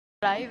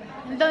Live.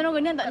 Hindi no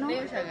ganyan, no?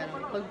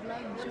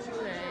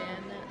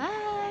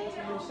 Hi,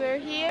 we're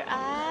here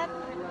at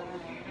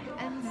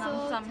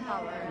Namsan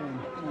Tower.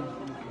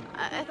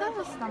 I thought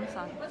it was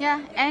Namsan.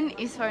 Yeah, N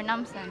is for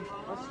Namsan.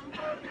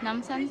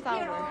 Namsan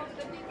Tower.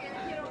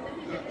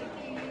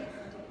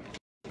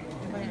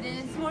 And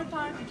then small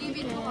park, give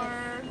it to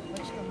her.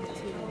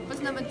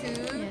 What's number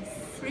 2? Yes.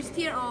 First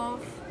tier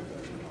of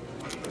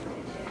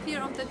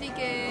the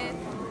ticket.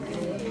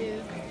 Thank you.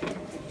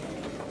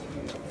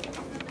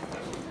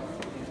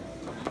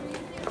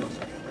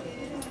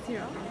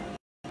 Zero.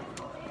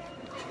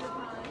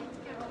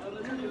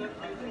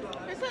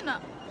 Where's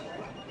that?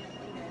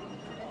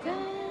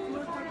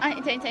 Ah,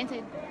 inside.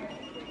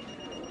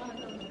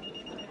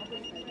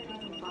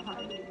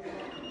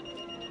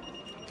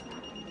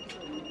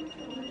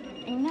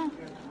 Ayun na.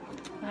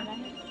 Wala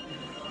na.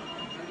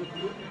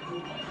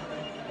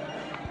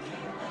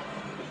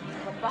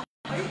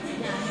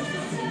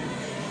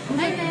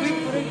 Wait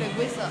for it,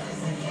 nag-wisa.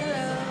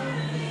 Hello.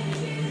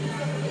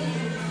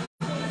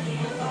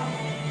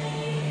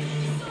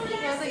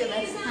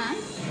 Ha?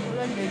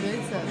 Wala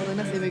nag-wisa. Wala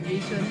na sa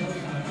immigration.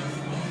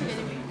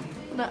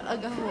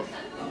 Naagaho.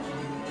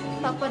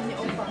 Tapad ni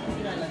Opa.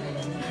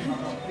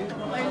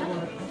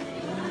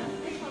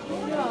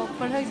 Wow,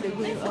 parang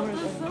nag-wisa yung hour.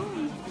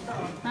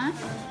 Ha?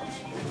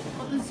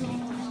 Ozone.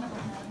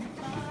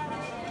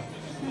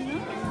 Ano?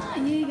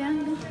 Iya,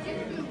 ganda.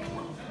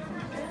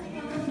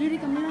 Dili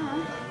kamera, ha?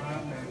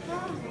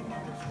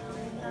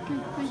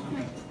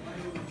 Wait.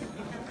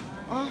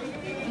 Oh,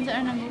 ang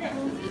saan na mo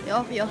po?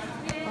 I-off.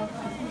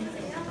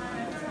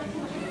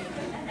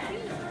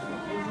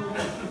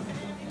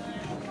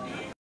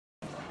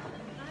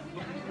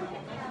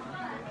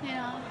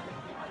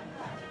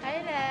 Hi,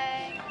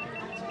 Lang.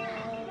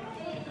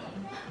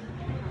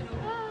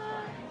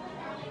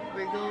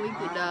 We're going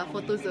to the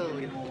photo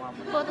zone.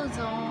 Photo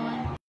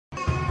zone.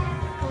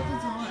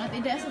 At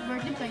Inday sa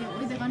birthday kayo.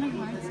 Uy, daga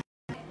nag-hearts.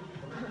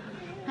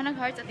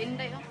 Nag-hearts at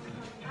Inday, oh.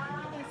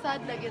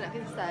 Sad lagi na,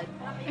 kasi sad.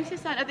 Ay, si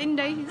San at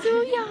Inday.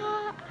 Suya!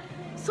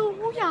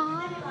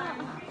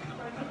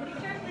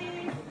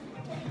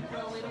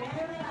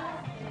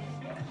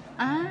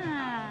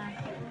 Ah!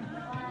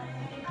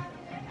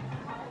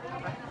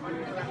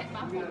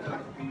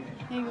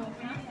 Here you go.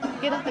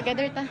 Get up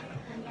together, ta.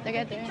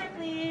 Together.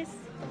 Please.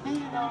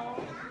 Ay, hello.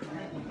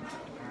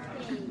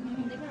 Thank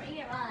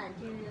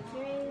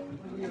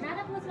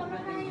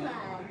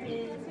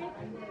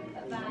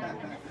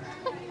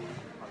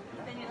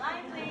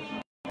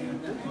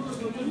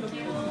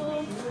you.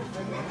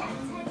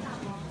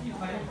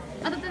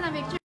 Ato na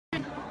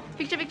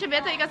picture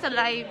beto ikaw sa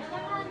live.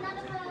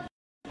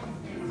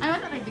 Ay,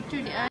 wala kay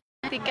picture di ay.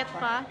 Ticket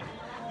pa.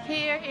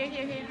 Here.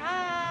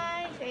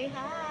 Hi. Say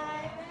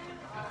hi.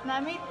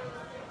 Nami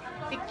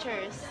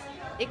pictures.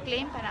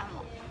 I-claim para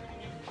mo.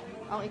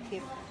 Ang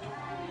ikip.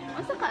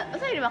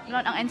 Asa yung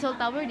background? Ang Nseoul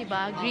Tower, di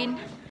ba? Green.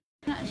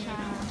 Na siya.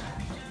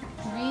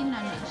 Green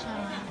na siya.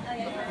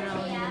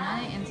 Background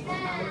na yung Nseoul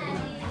Tower.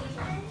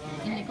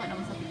 Hindi ko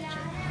naman sa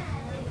picture.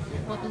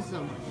 Photo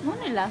zone. Mo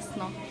na last,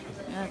 no?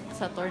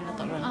 Sa tour na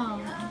to. Oh.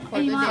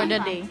 For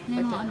the day.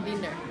 For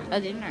dinner. A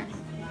dinner.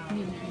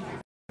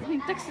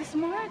 Yung text is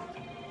smart.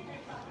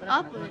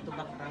 Up.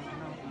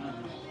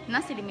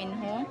 Nasa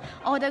Liminho.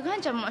 Oh, daghan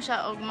siya mo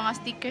siya. O mga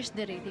stickers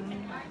dire.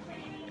 Liminho.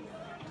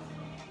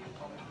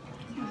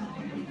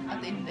 At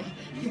hindi.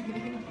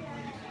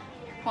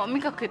 May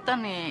kakita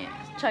ni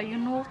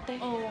Chayunote.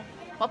 Oh.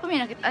 Wapa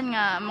may nakitaan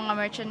nga mga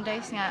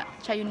merchandise nga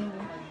Chayuno.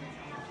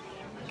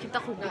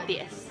 Kita ko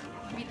BTS.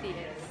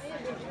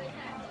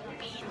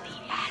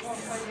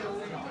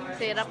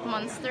 Syrup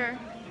Monster.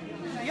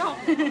 Yo.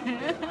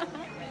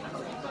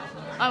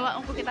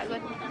 Awa ko kita god.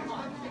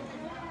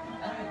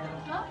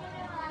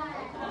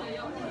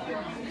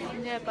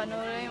 Hindi,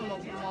 panoorin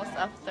mo most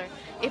after.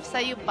 If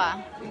sa'yo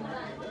pa,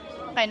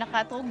 kaya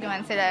nakatulog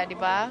naman sila, di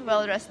ba?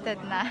 Well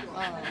rested na.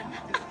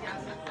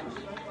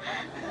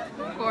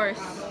 Of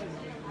course.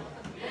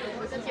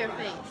 Look at your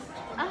face.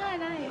 Ah,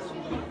 nice.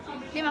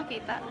 Hindi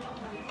makita.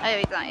 Ay,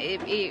 wait lang.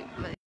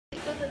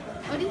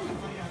 Oh, di.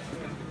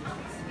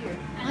 Here.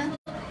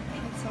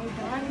 It's so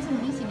dark. Saan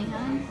mo yung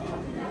sinihan?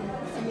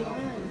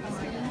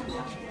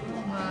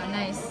 Wow,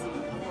 nice.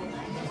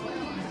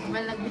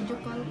 Well, nag-video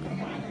call ka.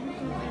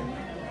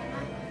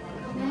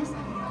 Nice.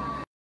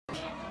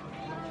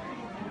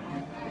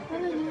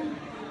 Ano na?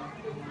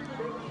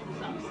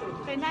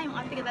 Kaya na yung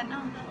ate kita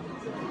na.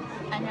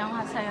 Ano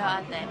nga sa'yo,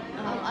 ate?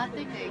 Ang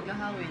ate kay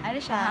gahawin. Ano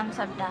siya? Ano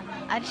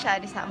siya?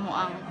 Ano sa mo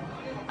ang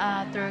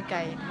tour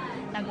guide.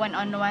 Nag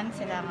one-on-one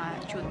sila nga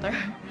tutor.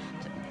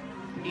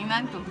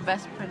 Tingnan ko,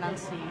 best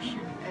pronunciation.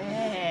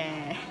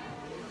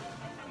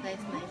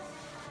 Nice.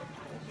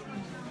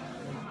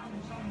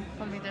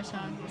 Public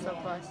restaurant mo sa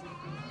bus.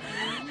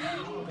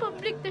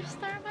 Public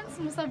restaurants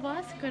mo sa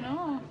bus ko,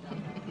 no?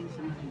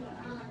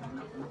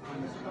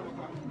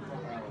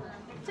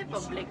 Sa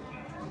public.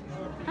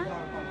 Ha?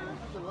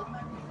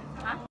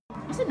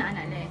 Kasi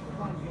naanala eh.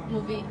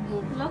 Movie.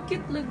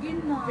 Lakit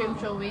lagi na. Film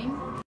showing.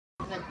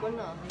 Nagko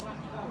na.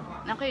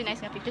 Naku, yung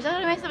nice nga pictures.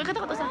 Sabi, may sabi,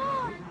 kato sa...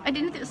 Ay, Ay,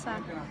 di natin usa.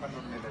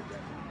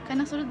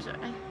 Kanang sulod sir.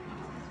 Ay.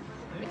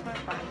 Before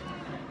pa.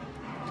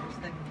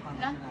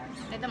 Na?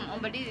 Dito mo,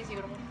 ang bali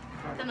siguro ko.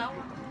 Tanaw.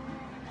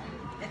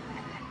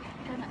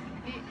 Kana.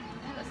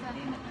 Ano sa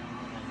akin?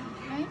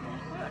 Ay,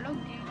 wala log.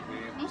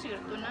 Ano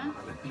siguro ito na?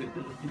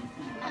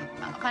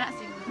 Kana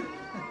siguro.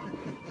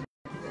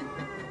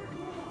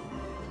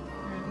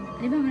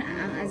 Di ba man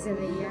ang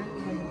azalea?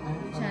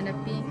 Siya na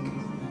pink.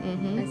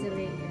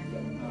 Azalea. Okay.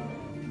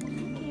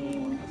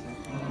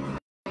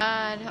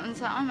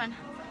 Unsaan man.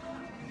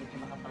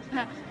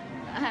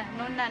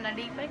 Noon na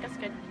nalipay kas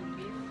ka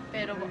beef.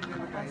 Pero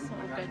kaso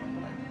ugad.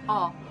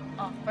 Oh,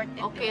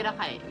 Okay ra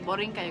kay.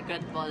 Boring kayo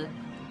grad ball.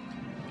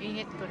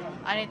 Init ko rin.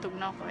 Ano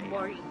itugnaw ko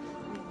eh.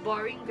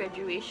 Boring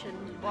graduation.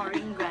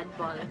 Boring grad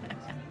ball.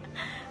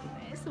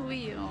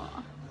 Suyo.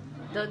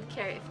 Don't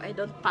care if I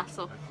don't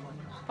paso.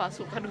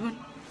 Pasok ka dun.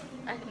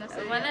 Ay,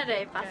 nasa na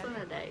day. Paso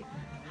na day.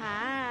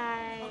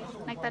 Hi!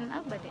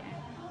 Nagtanaw ba di?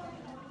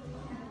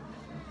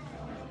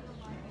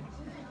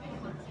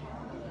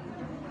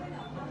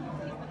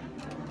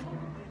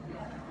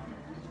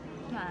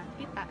 Na,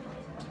 kita.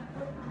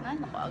 Na,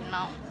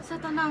 nakuagnaw. Sa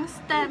tanang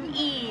STEM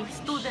E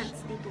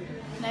students dito.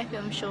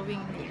 Na-film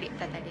showing dili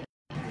tatali.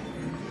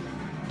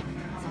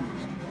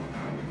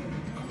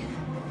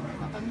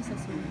 Kami sa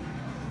Seoul.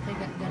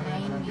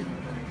 Galayin mi.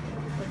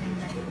 Pwedeng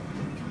lain.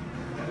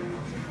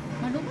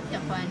 Malubot ka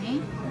pa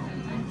ni?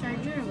 Ang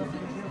charger ba?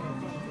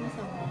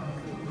 Nasa wall.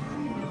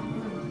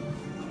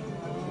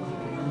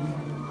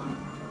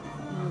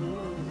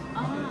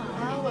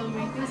 While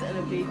waiting sa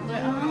elevator.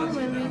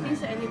 While waiting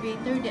sa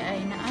elevator, di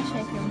ay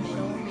naa-check yung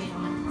showing.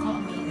 So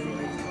amazing.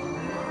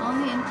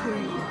 Only in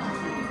Korea.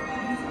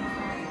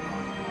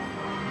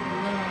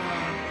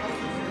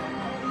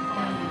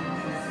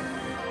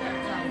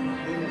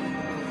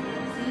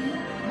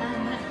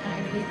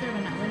 Elevator,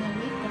 wala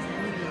wait ka sa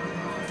elevator.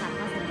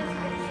 Saka sa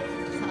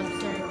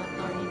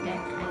observatory deck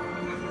ay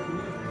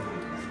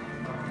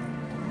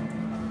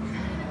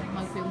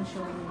mag-film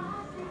show.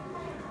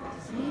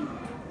 See?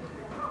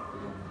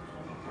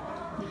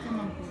 Hindi ka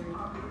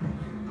mag-board.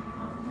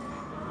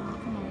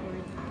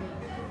 Okay.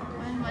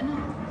 Ay, ano?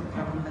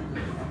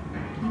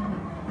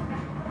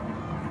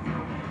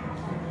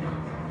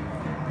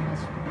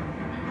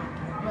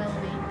 While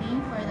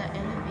waiting for the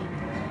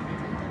elevator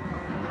to the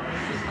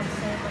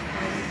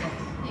observatory deck.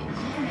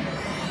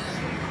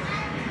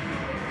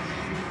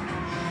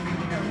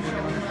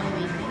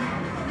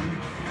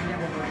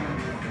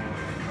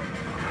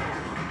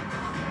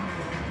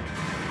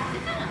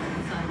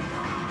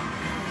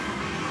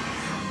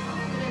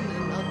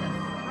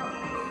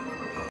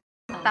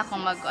 Ta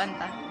kung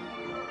mag-anta.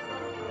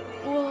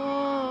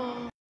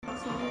 Wow!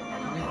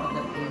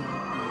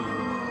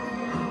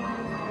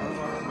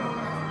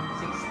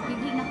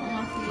 Hindi na ko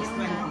ma-feel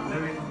na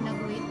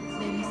nag-wait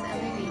din sa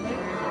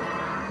elevator.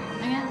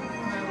 Ayan,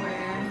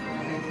 we're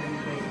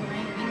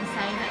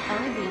inside the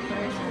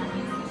elevator.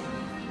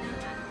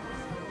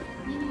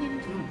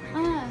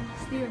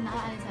 Still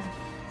nakaali sa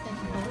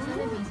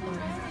elevator.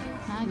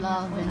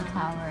 Love and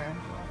Tower.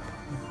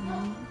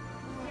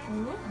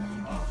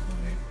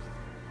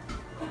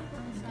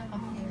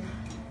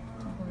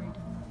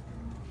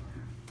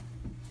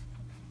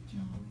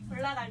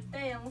 올라갈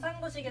때 영상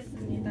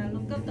보시겠습니다.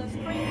 Look up the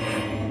screen.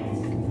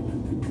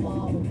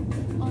 Wow.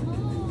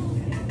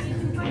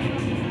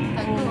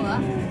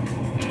 Tagluwa.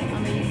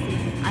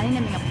 Amazing. Ano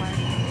na mga part?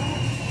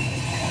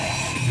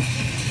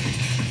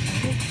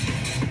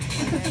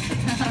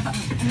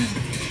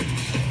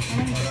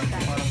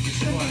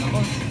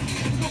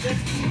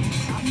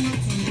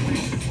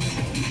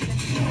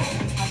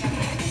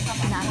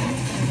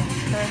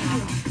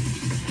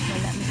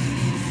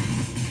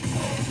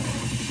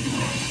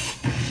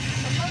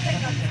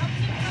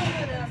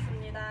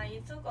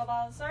 It took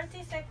about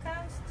 30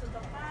 seconds to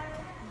the file.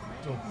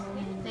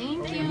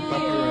 Thank you.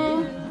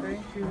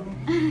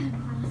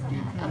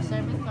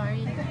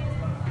 Observatory.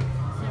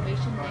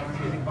 Observation deck.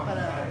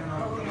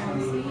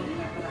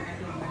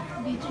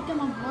 Dito ka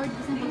mag-board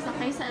kasi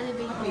pagsakay sa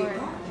elevator.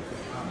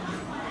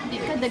 Hindi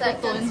ka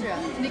dagaton.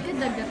 Hindi ka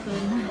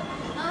dagaton.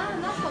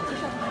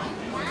 Na-photoshop mo.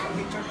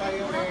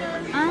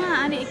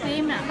 Ano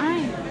i-claim na?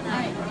 Ay.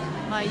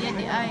 Bayad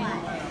di ay.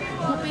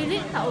 Mupili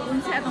taon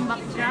sa atong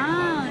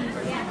background.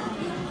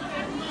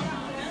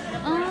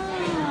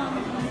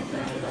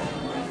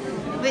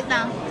 Wait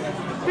lang.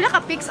 Pila ka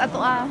pics ato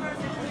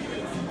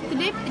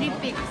Today 3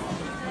 pics.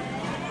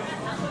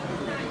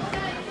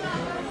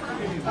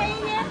 Hey,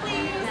 yeah,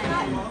 please.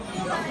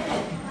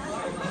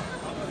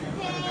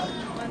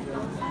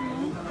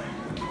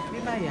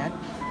 May bayad?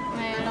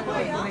 Mayroon ako.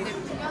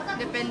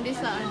 Depende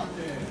sa ano.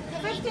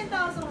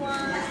 15,000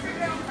 won.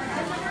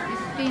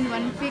 15,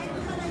 1 pic.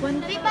 1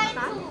 pic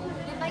ba?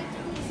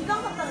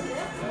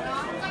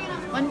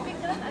 1 pic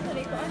lang. Ato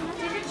rin ko.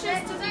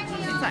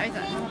 Sorry.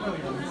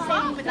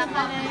 Same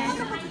bitaka rin.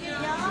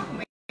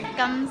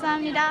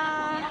 감사합니다.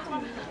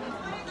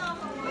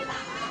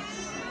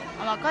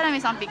 Magkaroon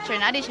isang picture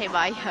na di siya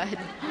bayad.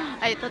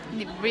 Ay, ito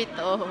libre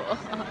to.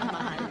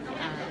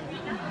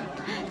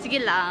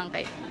 Sige lang.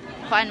 Kay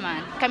kuan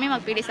man. Kami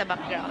magpili sa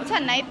background.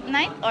 Sa night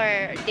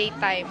or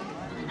daytime?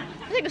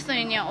 Kasi gusto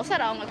ninyo, usa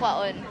ra ang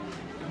kuwaon.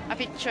 A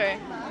picture.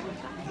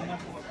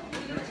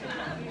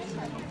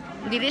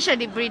 Dili siya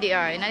libre di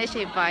ay, nali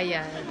siya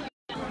bayad.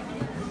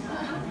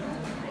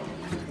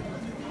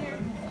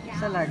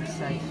 Sa large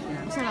size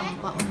yan. Usa ra ang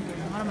kuwaon.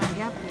 Mara man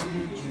gyap.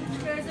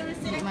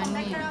 Di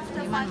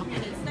man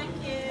makilit.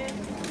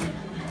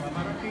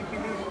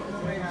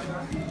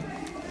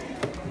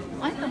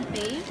 Ano itong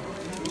pay?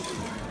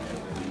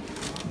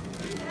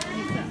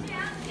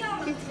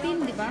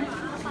 15, di ba?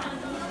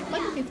 Why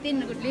 15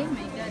 na good day?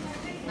 My God.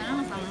 Parang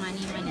masama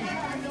money.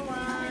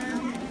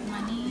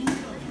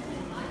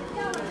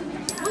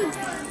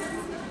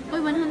 Uy,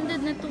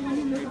 100 na to.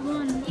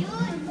 101.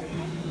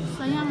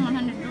 Sayang,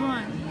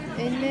 101.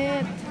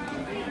 Init.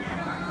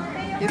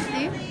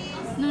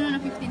 50? No,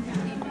 15.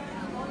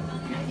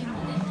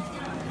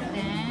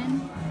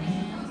 10.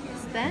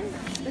 Stand?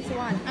 That's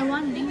one. I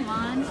want din 1.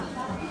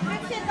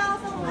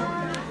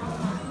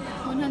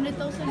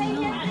 100,000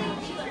 no.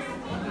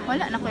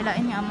 Wala na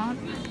kailain yung amount.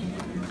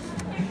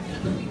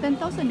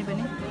 10,000 di ba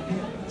ni?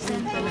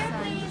 10,000.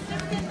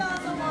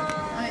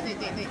 Ay, wait.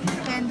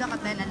 10 ka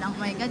 10 na lang. Oh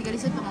my God,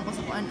 galisod pa ako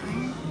sa kuan.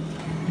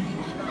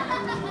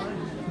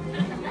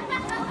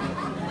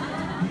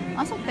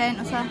 Asa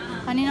 10? Asa?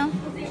 Kanino?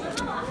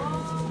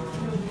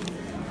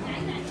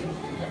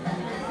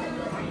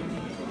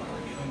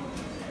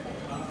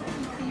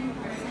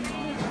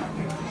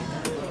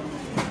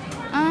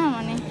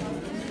 Money.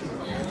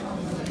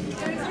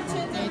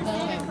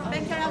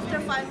 Back here after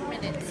 5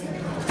 minutes.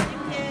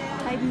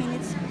 5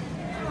 minutes.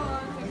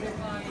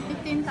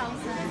 15,000.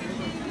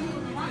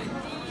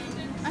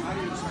 Ay,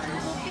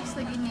 so fix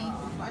lagi ni.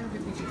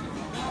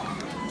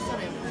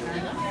 Sorry.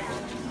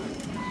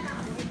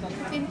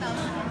 15,000.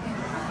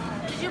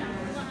 Did you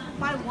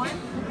buy one?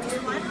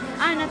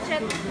 Not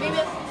yet. Maybe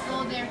we'll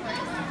go there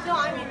first. No,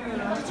 I mean,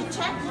 did you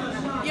check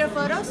your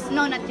photos?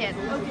 No, not yet.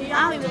 Okay,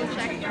 We will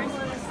check first.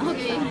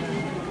 Okay.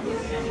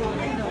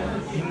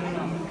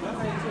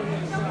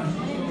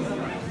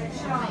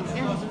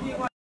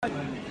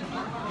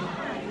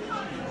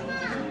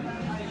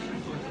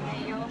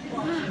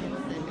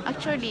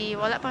 Actually,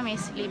 wala pa may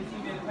sleep.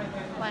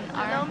 1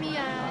 hour.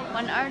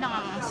 1 hour lang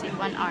ang sleep.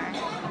 1 hour.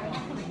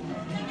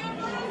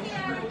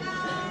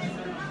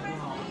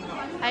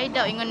 Hi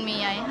daw, ingon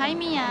Miyay. Hi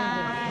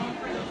Miyay.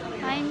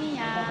 Hi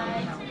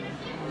Miyay.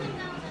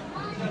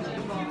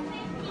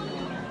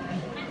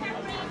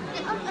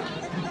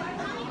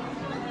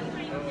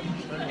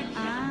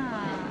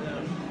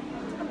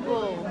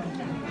 Wow.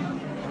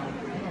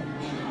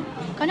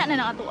 Kana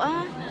na ato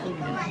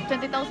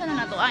 20,000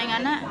 na nato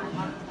ingana.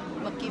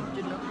 Mag-keep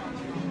jud no.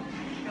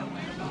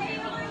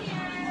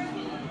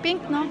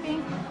 Pink no,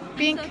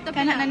 pink.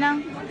 Kana na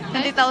lang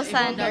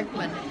 20,000. Dark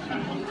one.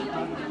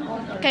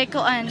 Kay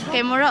kuan,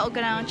 kay mura og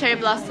kanang cherry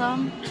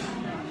blossom.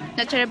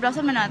 Na cherry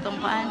blossom man natong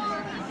kuan.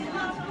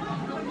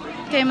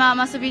 Kay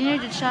mama souvenir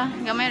jud siya,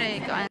 gamay ra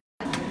kuan.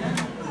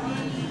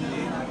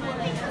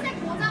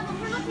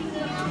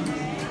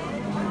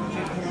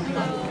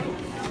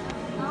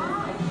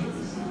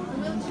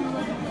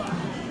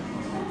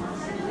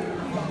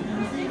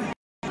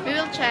 We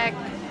will check.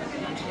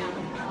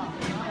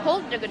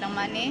 Hold jud ang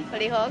money,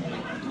 palihog.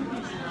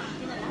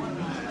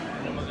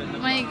 Oh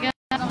my God.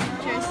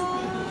 Cheers.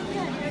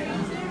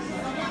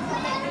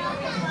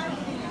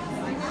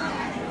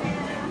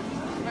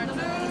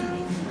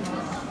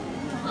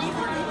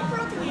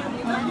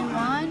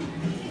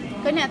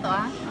 Kanya to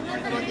How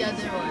about the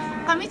other one?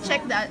 Kami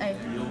check the ay.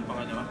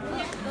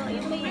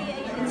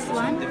 This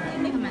one?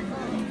 Come on.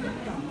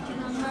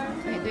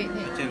 Wait.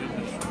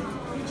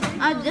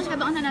 Just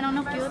kato na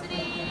nang cute.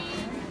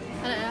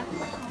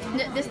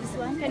 This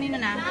one? Kanino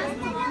na?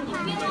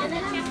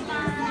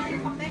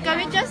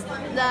 Kami just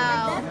the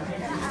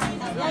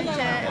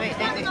wait.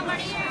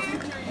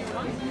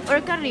 Or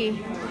curry.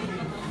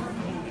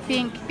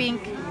 Pink.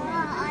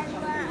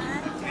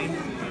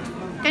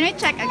 Can we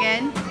check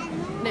again?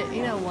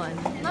 One.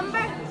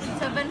 Number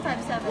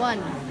 757.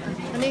 One.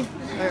 Ani?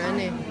 Or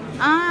ani?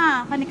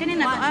 Kani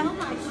na to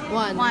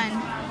One.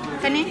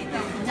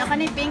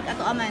 Kani pink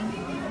ato aman.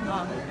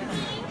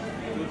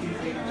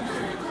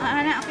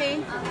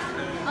 Okay.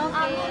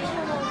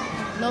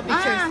 No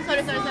pictures.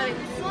 Sorry.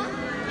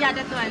 Yeah,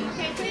 that one.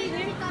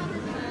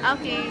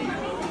 Okay.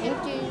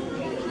 Thank you.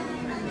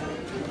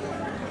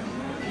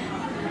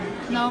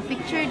 No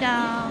picture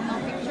daw.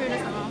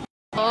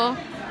 Oh.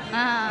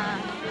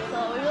 So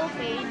we will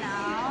pay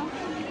now.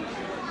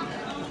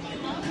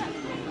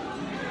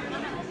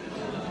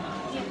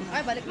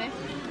 Ay, balik na.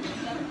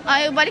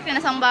 Balik na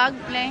sa bag,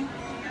 Leng.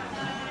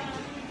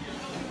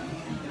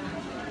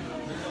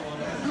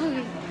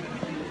 Okay.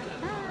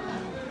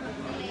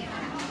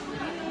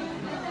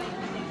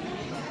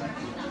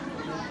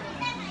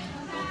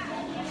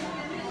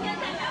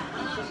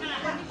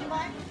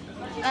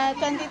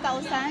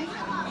 20,000.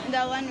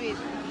 The one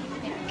with.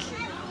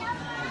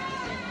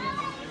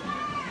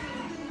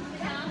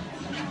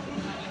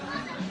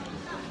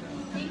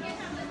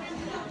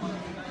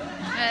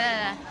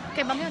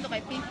 Kay bangyo to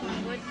kay pink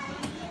man good.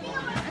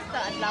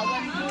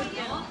 adlawan food.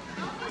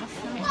 Mas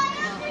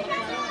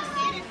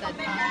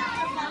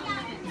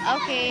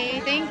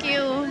okay, thank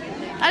you.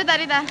 Ano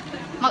ta?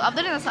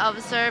 Mag-upload na sa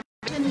observe.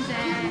 Excuse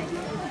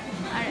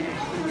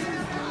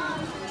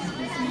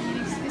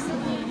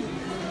me.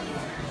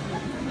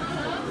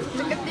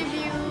 Look at the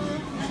view.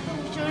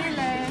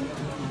 Chulile.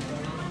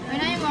 When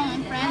I yung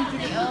mga friend,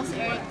 Julie Oaks,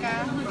 Erica.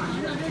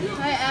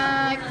 Hi,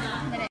 Ag.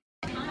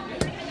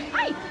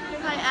 Hi!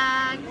 Hi,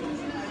 Ag.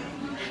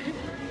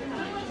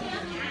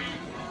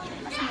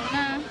 Mas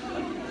muna.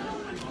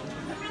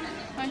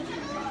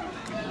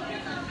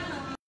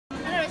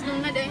 Ano, mas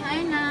muna din.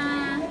 Hi na.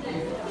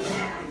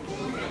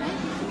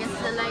 Against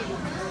the light.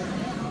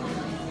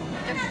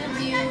 Look at the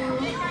view.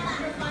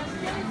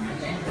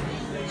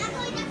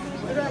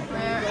 Where at?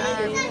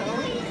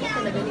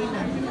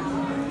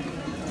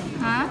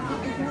 Ha?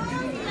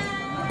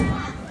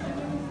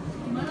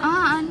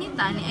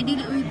 Anita ni.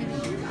 Adili uy.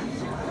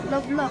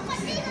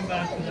 Lovelocks.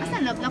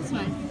 Asan Lovelocks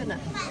man? Kana.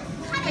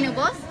 Kano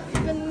boss?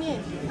 Kanya.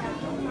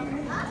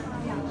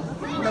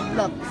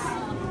 Lovelocks.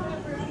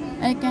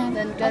 Ay kan.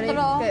 Dan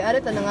kay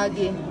ari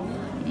tanangagi.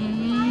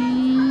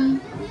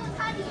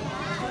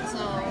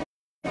 So.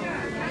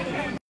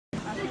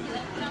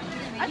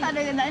 Ay tada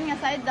gandaan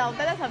nga side daw.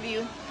 Tala sa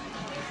view.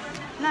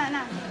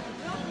 Na.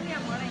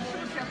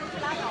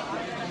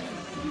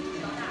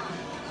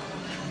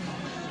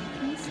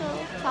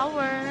 Nseoul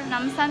Tower,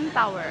 Namsan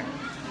Tower.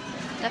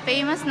 The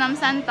famous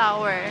Namsan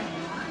Tower.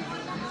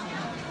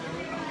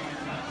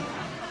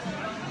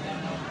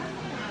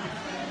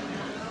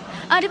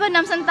 Di ba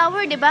Namsan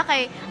Tower, di ba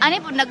kay ani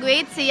po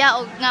nag-wait siya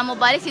o nga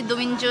mobalik si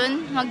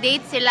Dominjun,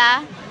 mag-date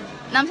sila.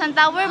 Namsan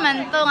Tower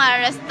man to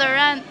nga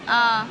restaurant.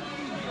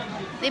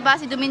 Di ba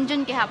si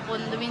Dominjun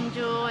kihapon,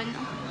 Dominjun.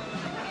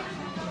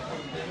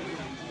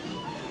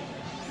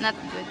 Not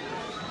good.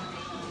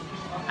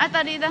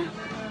 Tarida.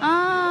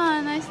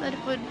 Nice na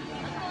food.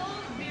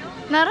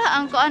 Nara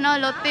ang ko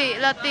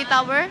Lotte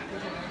Tower.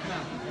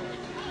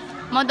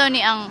 Mo daw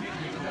ni ang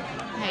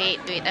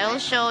wait, I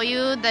will show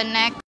you the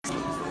next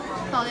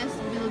tallest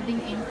building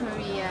in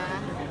Korea.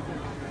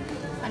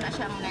 Ano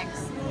siya ang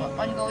next?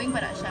 Ongoing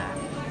pa na siya.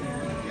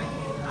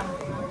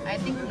 I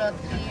think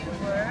Lotte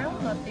World,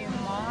 Lotte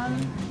Mall,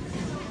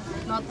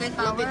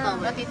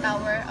 Lotte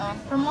Tower.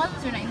 From what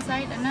na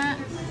inside,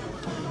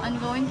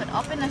 ongoing but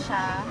open na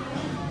siya.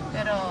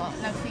 Pero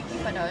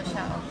nagsiki pa daw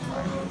siya for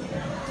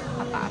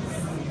patas.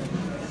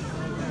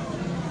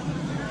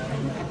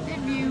 The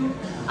view.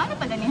 Ano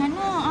pa ganihan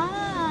mo?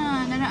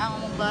 Nana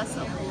ang bus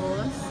of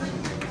course.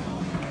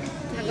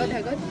 Hagod.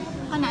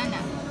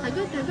 Ana.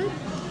 Hagod.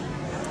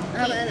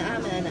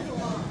 Ana.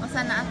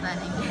 Masa na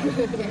ata ni.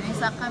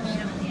 Isa kami.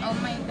 Oh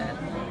my god.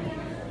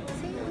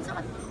 Sige,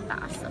 sa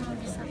taas ang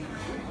bisa.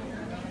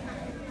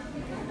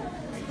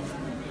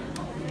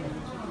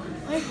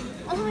 Ay,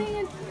 oh my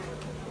god.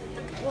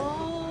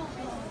 Wow.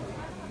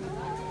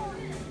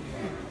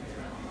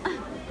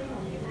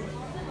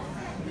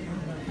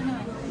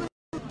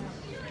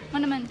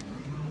 Ano naman?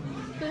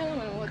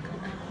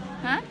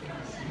 Ha?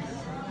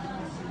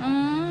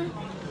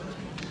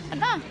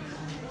 Ano?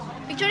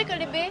 Picture ko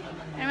libe.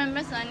 I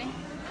remember sa ani.